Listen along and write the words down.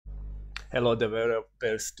Hello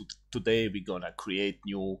developers, today we're gonna create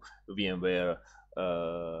new VMware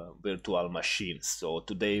virtual machines. So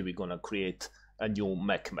today we're gonna create a new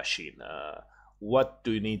Mac machine. What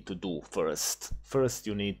do you need to do first? First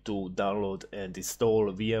you need to download and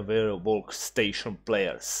install VMware Workstation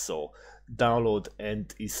players. So download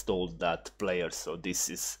and install that player. So this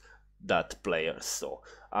is that player. So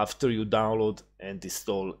after you download and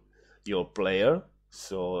install your player,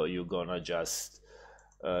 so you're gonna just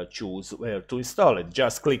choose where to install it.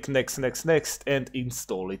 Just click next, next, next, and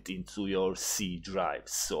install it into your C drive.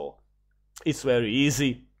 So it's very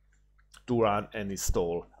easy to run and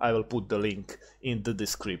install. I will put the link in the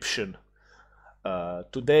description.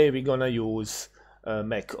 Today we're gonna use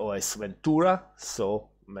macOS Ventura. So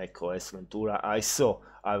macOS Ventura ISO.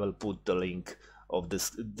 I will put the link of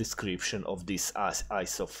this description of this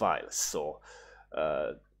ISO file. So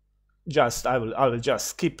I will just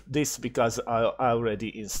skip this because I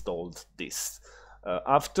already installed this.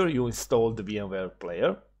 After you install the VMware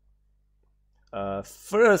player,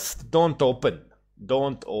 first don't open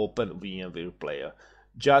VMware player.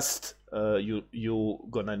 Just you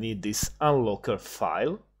gonna need this unlocker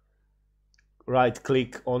file. Right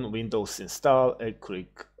click on Windows install and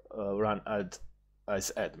click run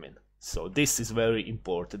as admin. So this is very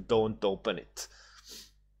important. Don't open it,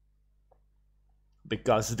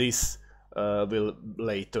 because this will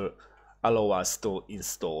later allow us to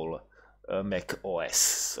install macOS.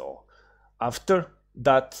 So after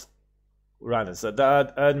that, run as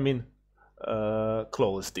admin,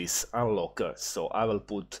 close this unlocker. So I will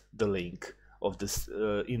put the link of this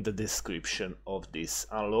in the description of this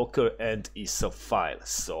unlocker and ISO file.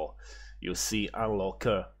 So you see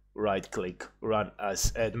unlocker, right click, run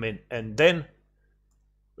as admin, and then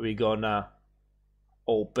we're gonna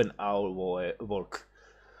open our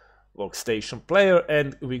workstation player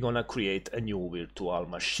and we're gonna create a new virtual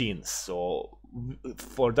machine. So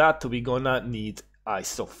for that we're gonna need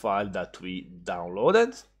ISO file that we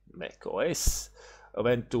downloaded, macOS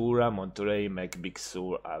Ventura Monterey Mac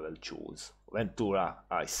BigSur. I will choose Ventura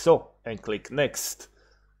ISO and click next.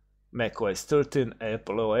 macOS 13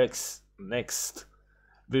 Apple OS, next.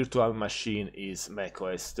 Virtual machine is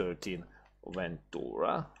macOS 13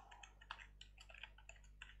 Ventura.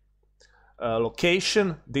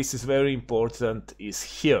 Location, this is very important, is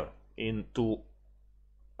here into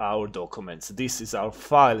our documents. This is our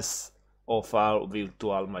files of our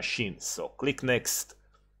virtual machine. So click next,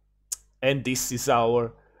 and this is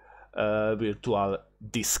our virtual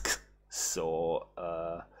disk. So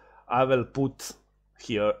I will put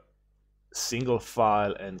here single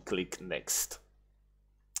file and click next.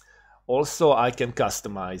 Also I can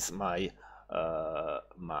customize my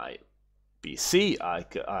my PC.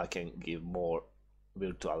 I can give more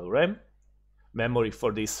virtual RAM memory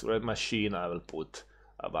for this RAM machine. I will put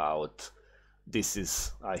about,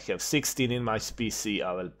 I have 16 in my PC.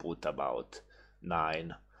 I will put about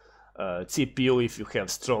 9. CPU, if you have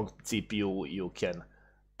strong CPU, you can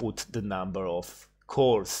put the number of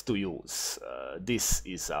cores to use. This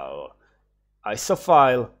is our ISO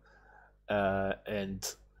file,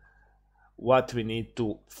 and what we need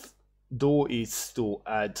to do is to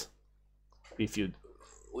add, if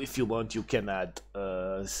you want, you can add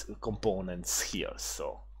components here.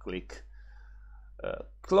 So click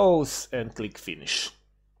close and click finish.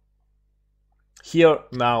 Here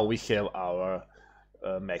now we have our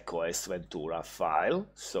macOS Ventura file.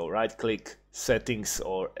 So right click settings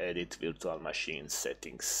or edit virtual machine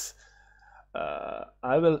settings.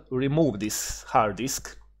 I will remove this hard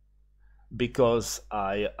disk because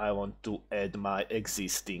I want to add my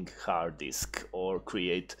existing hard disk or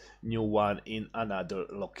create new one in another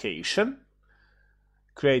location.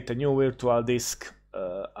 Create a new virtual disk.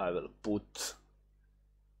 I will put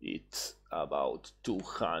it about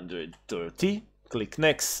 230. Click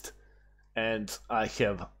next, and I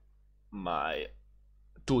have my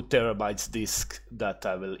 2 terabytes disk that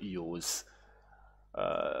I will use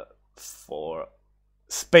for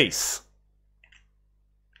space.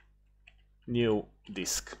 New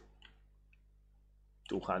disk,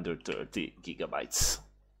 230 gigabytes.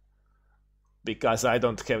 Because I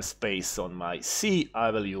don't have space on my C, I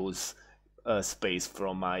will use space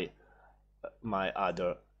from my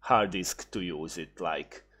other hard disk to use it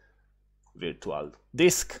like virtual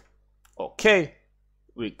disk. Okay,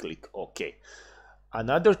 we click OK.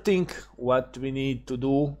 Another thing what we need to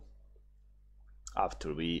do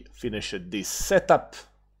after we finish this setup,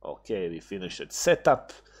 okay, we finished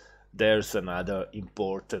setup, there's another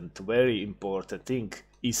important, very important thing,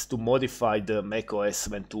 is to modify the macOS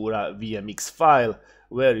Ventura VMX file.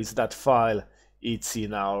 Where is that file? It's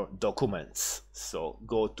in our documents. So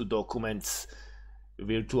go to documents,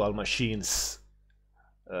 virtual machines,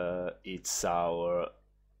 it's our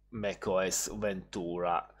macOS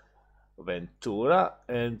Ventura,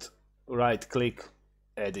 and right click,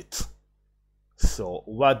 edit. So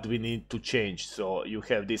what we need to change? So you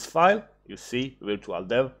have this file, you see, virtual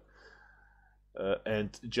dev,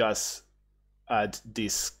 and just add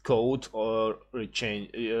this code or change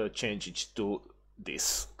it to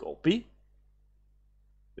this copy.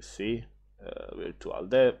 You see, virtual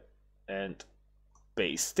dev, and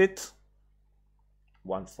paste it.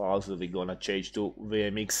 1000 we're gonna change to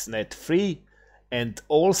VMX free. And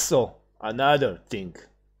also another thing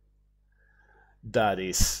that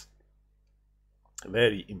is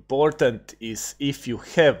very important is if you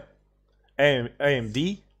have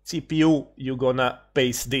AMD CPU, you're gonna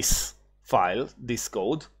paste this file, this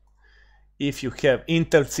code. If you have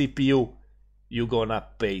Intel CPU, you're gonna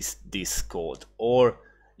paste this code, or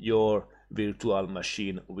your virtual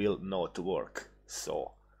machine will not work.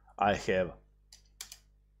 So I have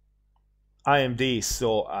AMD,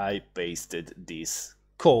 so I pasted this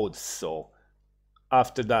code. So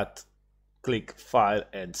after that, click File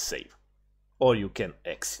and Save, or you can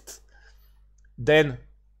exit. Then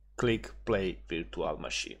click Play Virtual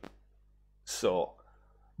Machine. So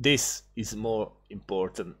this is more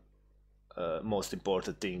important, most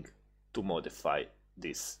important thing to modify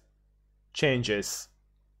these changes,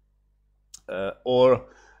 or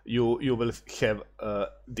you will have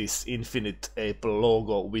this infinite Apple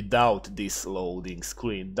logo without this loading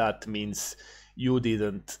screen. That means you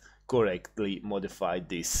didn't correctly modify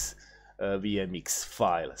this VMX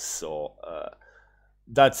file. So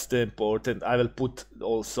that's the important. I will put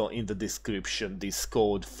also in the description this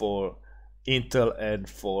code for Intel and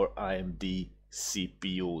for AMD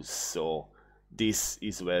CPUs. So this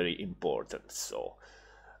is very important. So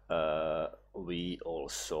we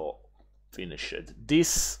also finished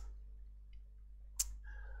this.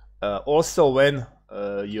 Also, when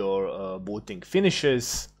your booting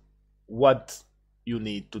finishes, what you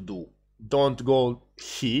need to do? Don't go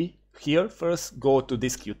here first. Go to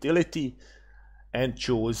disk utility and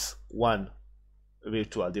choose one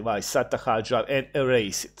virtual device, SATA hard drive, and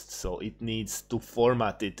erase it. So it needs to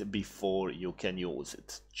format it before you can use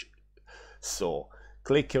it. So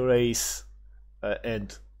click erase,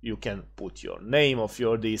 and you can put your name of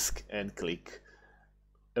your disk and click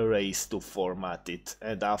erase to format it.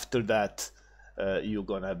 And after that, you're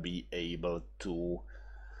gonna be able to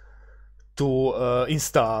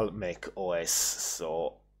install macOS.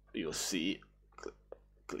 So you see,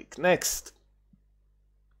 click next.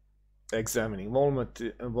 Examining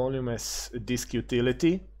volume as disk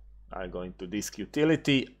utility. I'm going to disk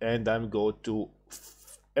utility, and I'm going to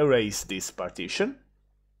erase this partition.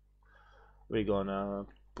 We're gonna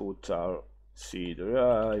put our C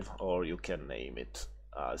drive, or you can name it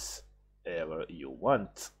as ever you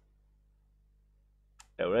want.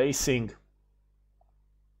 Erasing.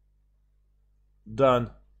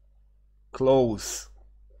 Done. Close.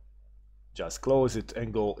 Just close it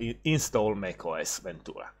and go install macOS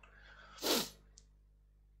Ventura.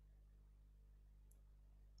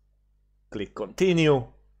 Click continue,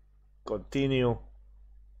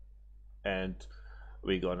 and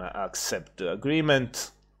we're gonna accept the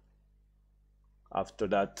agreement. After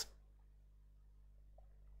that,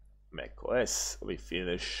 macOS, we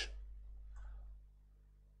finish.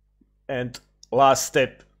 And last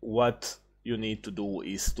step, what you need to do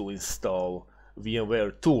is to install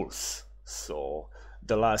VMware tools. So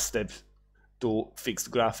the last step to fix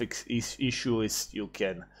graphics issue is you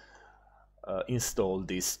can install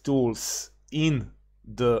these tools in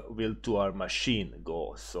the virtual machine.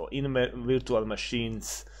 So in virtual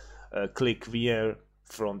machines, click VMware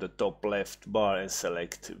from the top left bar and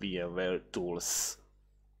select VMware tools.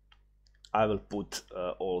 I will put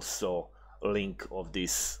also a link of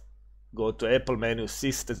this. Go to Apple menu,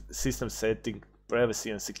 system setting,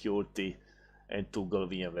 privacy and security, and toggle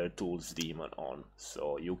VMware tools daemon on.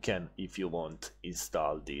 So you can, if you want,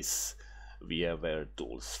 install this VMware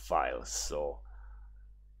tools file. So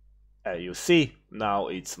you see, now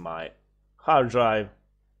it's my hard drive.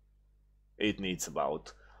 It needs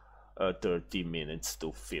about 30 minutes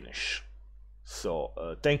to finish.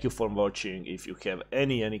 So thank you for watching. If you have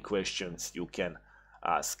any questions, you can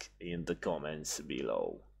ask in the comments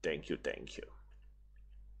below. Thank you.